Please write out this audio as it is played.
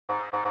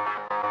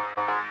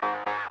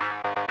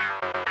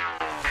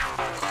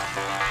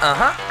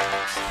Uh-huh.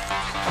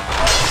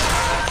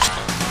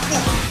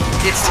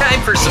 It's time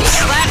for some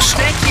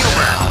slapstick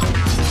humor.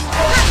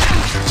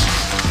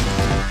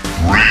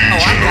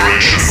 Oh, I got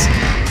this.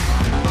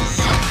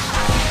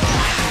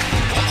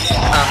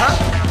 Uh-huh.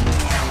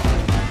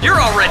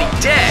 You're already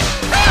dead.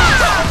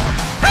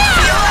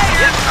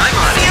 Yep, I'm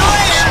on it.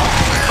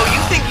 Oh,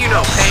 you think you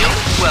know pain?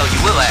 Well, you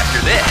will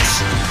after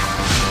this.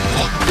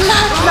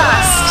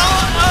 Bloodlust.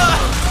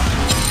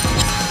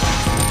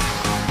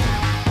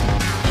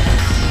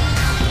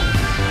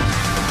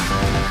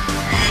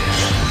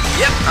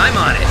 Yep, I'm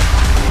on it.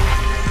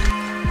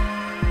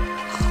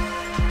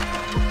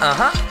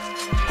 Uh-huh.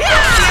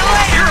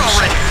 You're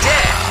already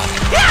dead.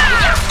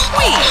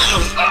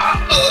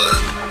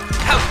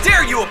 How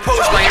dare you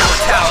oppose my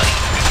immortality?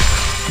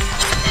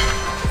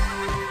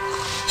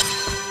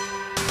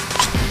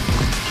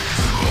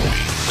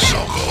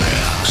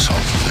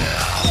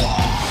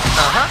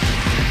 Uh-huh.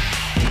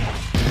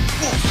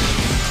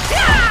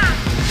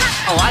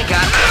 Oh, I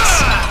got this.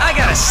 I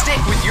got a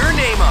stick with your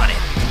name on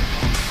it.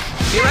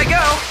 Here I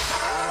go.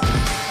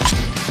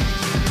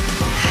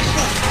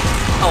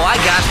 Oh, I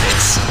got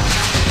this.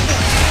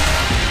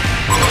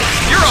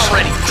 You're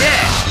already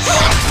dead.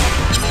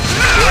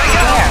 Here I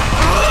go.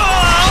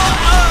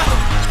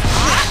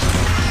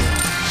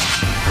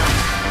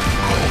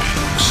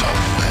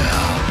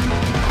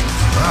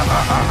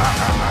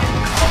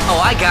 Oh,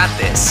 I got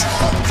this.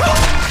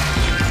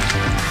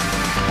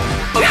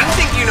 Oh, you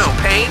think you know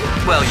pain?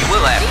 Well, you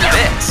will after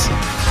this.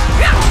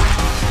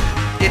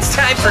 It's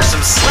time for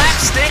some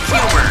slapstick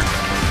humor.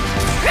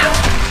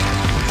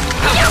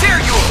 How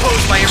dare you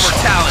oppose my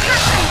immortality?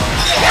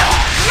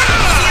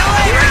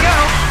 Here I go.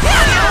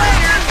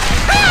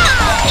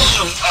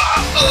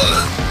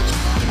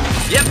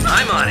 Yep,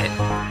 I'm on it.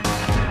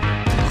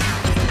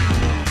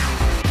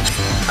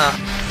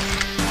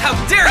 How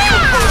dare you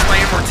oppose my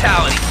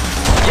immortality?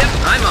 Yep,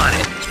 I'm on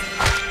it.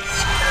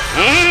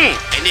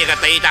 ไอ้นี่ก็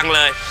ตีจังเล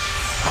ย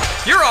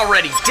You're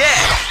already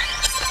dead.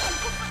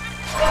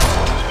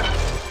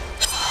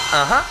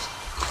 Uh-huh.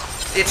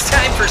 It's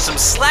time for some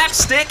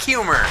slapstick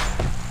humor.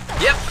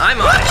 Yep, I'm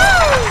on it.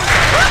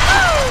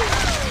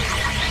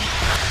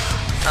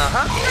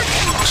 Uh-huh.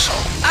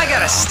 I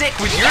got a stick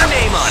with your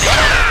name on it.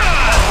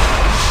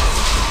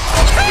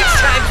 It's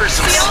time for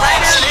some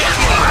slapstick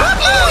humor.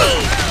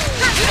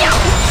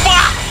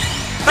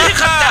 บ้านี่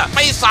ขจัดไป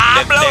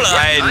3แล้วเหรอ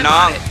Yep, I'm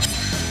on it.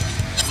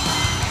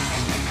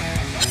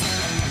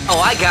 Oh,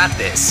 I got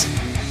this.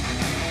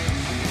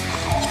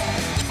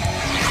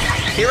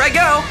 Here I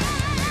go.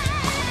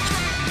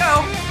 Go.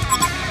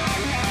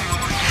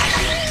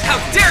 How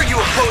dare you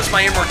oppose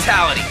my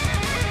immortality?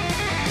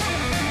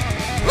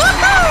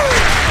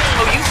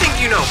 Oh, you think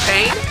you know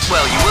pain?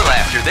 Well, you will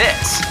after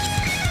this.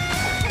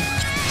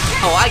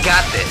 Oh, I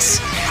got this.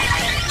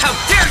 How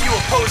dare you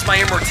oppose my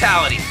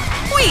immortality?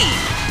 Whee!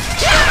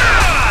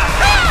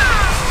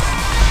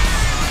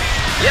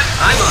 Yep,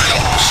 I'm on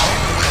it.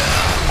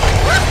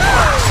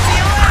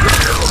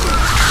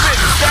 Sit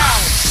down,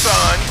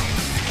 son.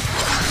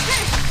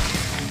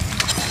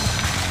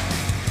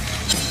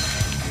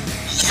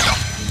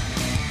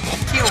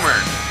 Humor.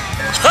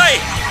 เฮ้ย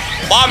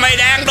บอมไม่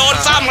แดงโดน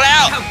ซ้ำแล้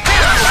ว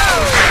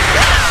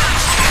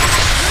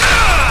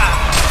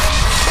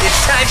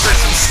It's time for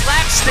some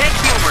slapstick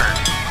humor.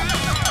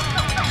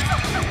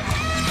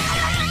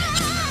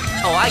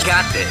 Oh, I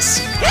got this.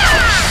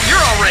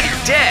 You're already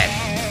dead.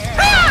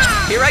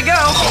 Here I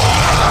go.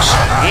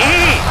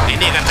 ไอ้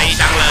นี่ก็ตี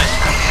จังเลย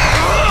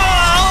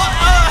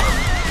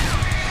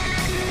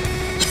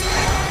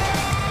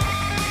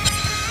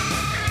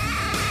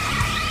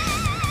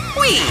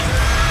Whee!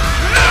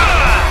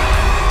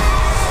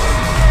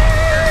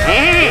 ไอ้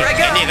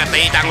นี่ก็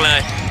ตีจังเล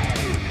ย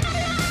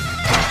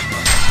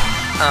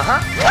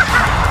Uh-huh.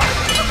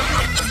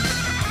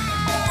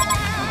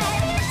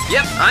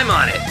 Yep, I'm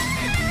on it.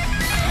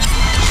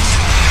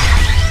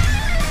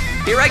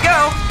 Here I go.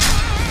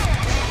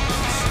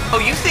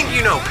 Oh, you think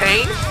you know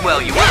pain?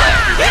 Well, you will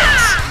after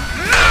this.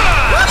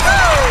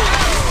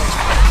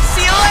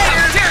 See you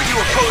later! How dare you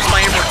oppose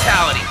my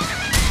immortality?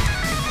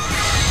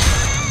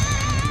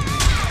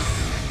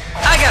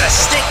 I got a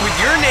stick with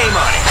your name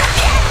on it.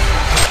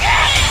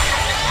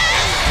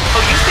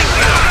 Oh, you think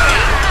you know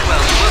pain?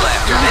 Well, you will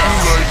after this.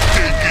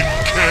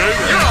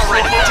 You're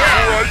already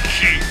dead.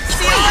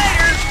 See you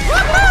later!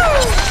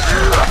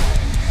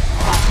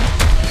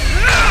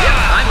 Yep,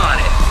 I'm on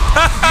it.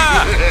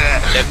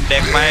 เด็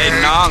กๆไป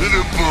น้อง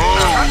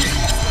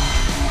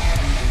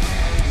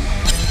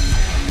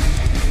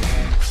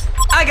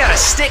I got a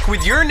stick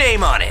with your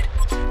name on it.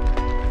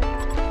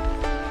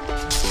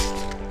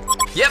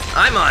 Yep,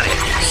 I'm on it.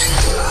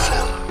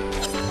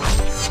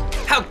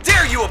 How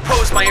dare you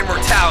oppose my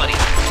immortality?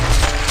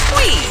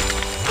 Whee!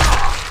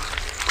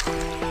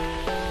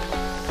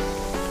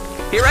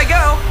 Here I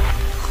go.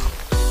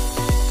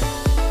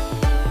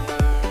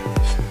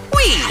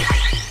 Whee!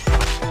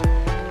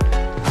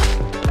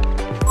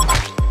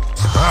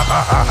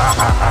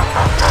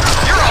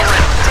 You're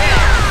already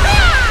dead.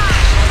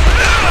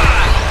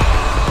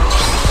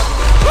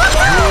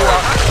 You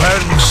are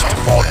cleansed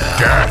for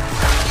death.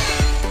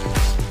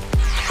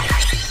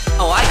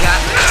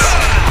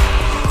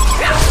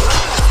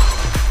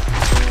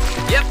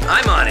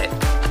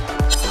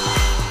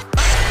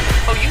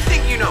 you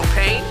think you know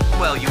pain?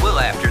 Well, you will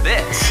after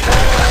this.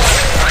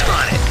 I'm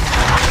on it.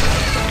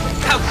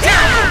 How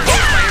dare you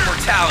oppose my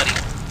immortality?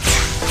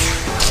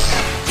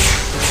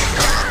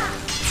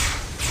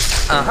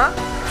 Uh-huh.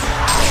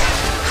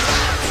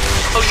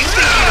 Oh, you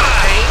think you know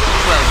pain?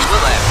 Well, you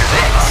will after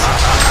this.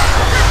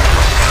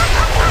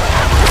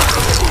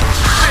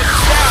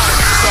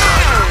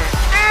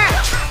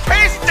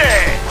 Tasty!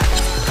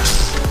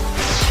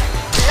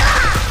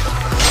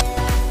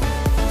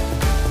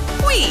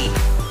 Whee!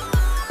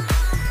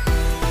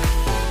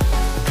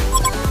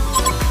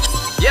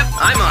 Yep,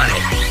 I'm on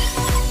it.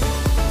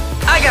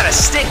 I got a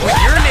stick with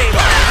your name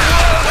on it.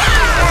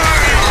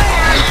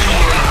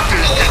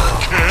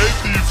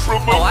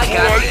 Oh, I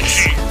got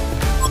this.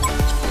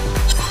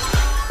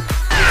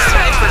 It's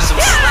time for some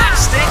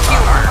slapstick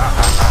humor.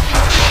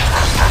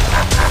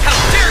 How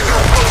dare you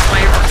oppose my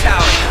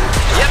immortality?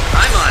 Yep,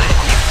 I'm on it.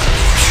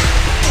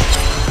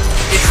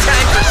 It's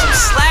time for some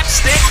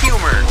slapstick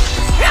humor.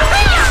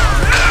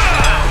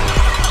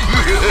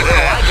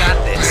 Oh, I got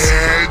this.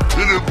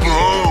 To the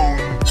bone.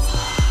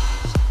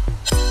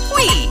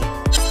 Whee!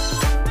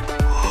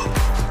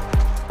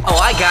 Oh,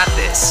 I got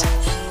this.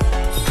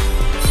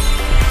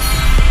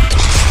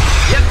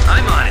 Yep,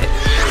 I'm on it.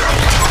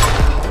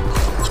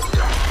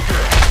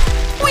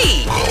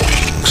 Whee!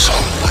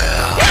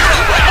 Somewhere.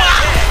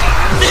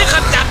 นี่ข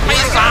จัดไป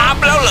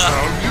3แล้วเหรอ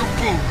How you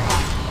boo?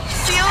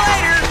 See you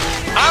later.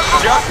 I'm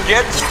just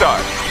getting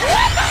started.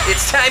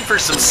 It's time for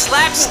some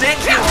slapstick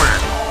humor.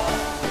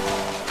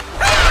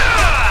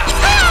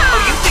 Oh,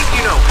 you think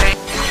you know pain?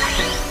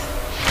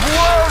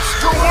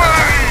 Blast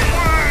away!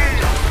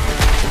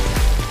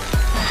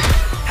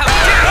 How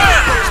dare you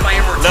oppose my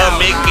เริ่ม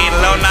immortality? มีกลิน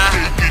แล้วนะ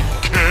Taking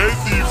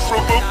candy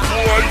from a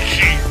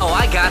plushie. Oh,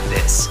 I got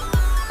this.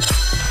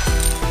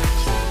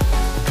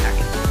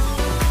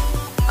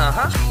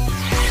 Uh-huh.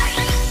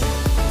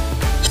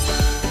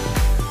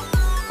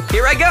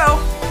 Here I go.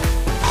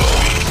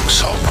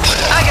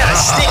 Somewhere. I got a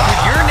stick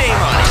with your name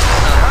on it.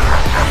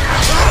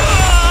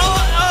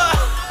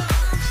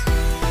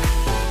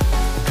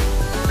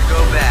 Go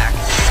back.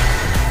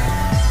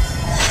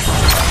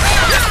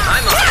 Yep,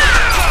 I'm on it.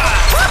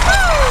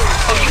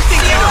 Oh, you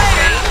think you know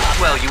pain?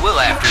 Well, you will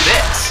after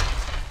this.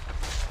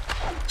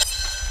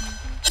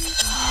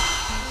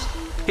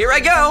 Here I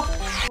go.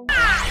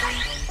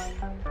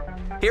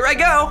 Here I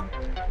go.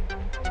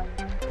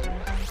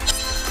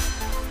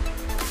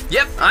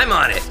 Yep, I'm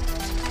on it.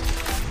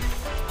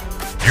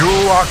 You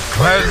are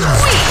cleansed.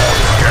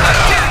 How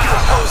dare you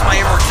oppose my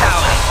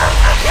immortality?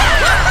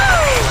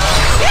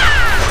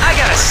 I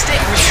got a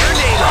stick with your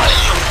name on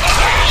it.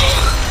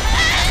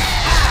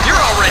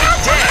 You're already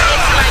dead.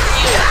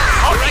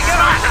 Here I go.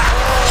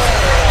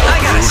 I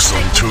got a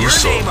stick with your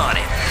name on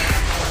it.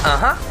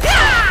 Uh-huh.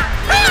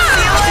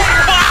 See you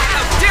later.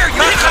 How dare you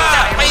นี่ข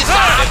จัดไป3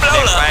แล้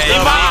วเหรอนี่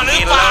บ้าหรื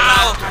อเปล่า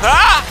ฮ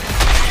ะ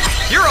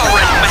You're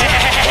already แหม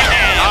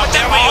จ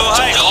ะไม่อยู่ใ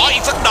ห้ขออี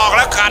กสักดอกแ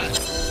ล้วกัน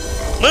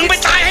มึงไป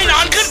ตายให้นอ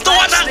นขึ้นตัว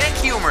ซะ Slapstick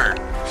humor.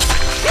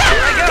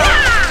 Here I go.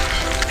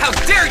 How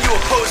dare you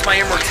oppose my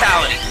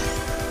immortality?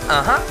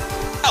 Uh-huh.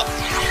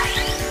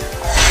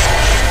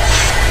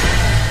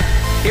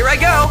 Here I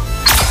go.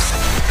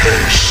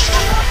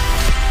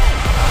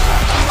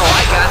 Oh,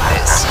 I got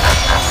this.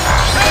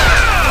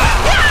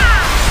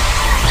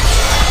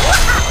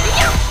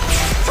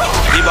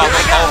 ที่บอกตร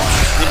ง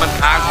ๆนี่มัน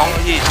ทางของ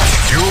พี่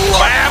You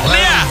แบ are บเ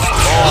นี้ย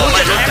โอ้ไ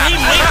ม่รู้จัก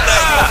มิกเล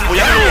ยกู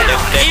ยังลูก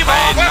ที่บ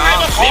อกว่าไง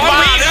มาขอ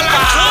มีหรือเป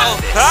ล่า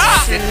ฮะ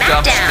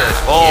Dumpster.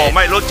 โอ้ไ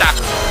ม่รู้จัก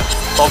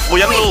ตบกู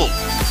ยังลูก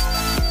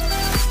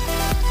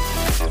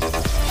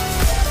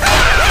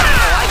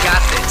Oh, I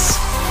got this.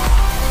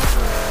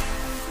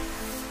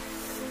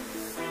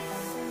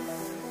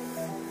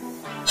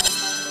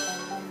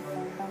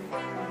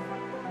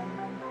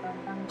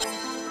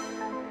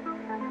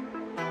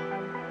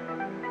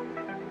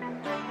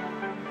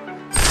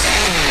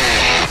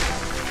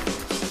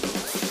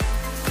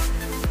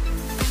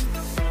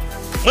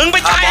มึงไป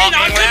ตายให้น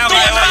อนขึ้นตั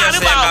วบ้าหรื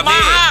อเปล่ามา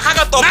ข้า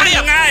ก็ตบนี่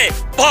ไง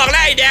บอกแล้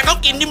วไอ้แดงเขา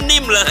กิน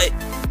นิ่มๆเลย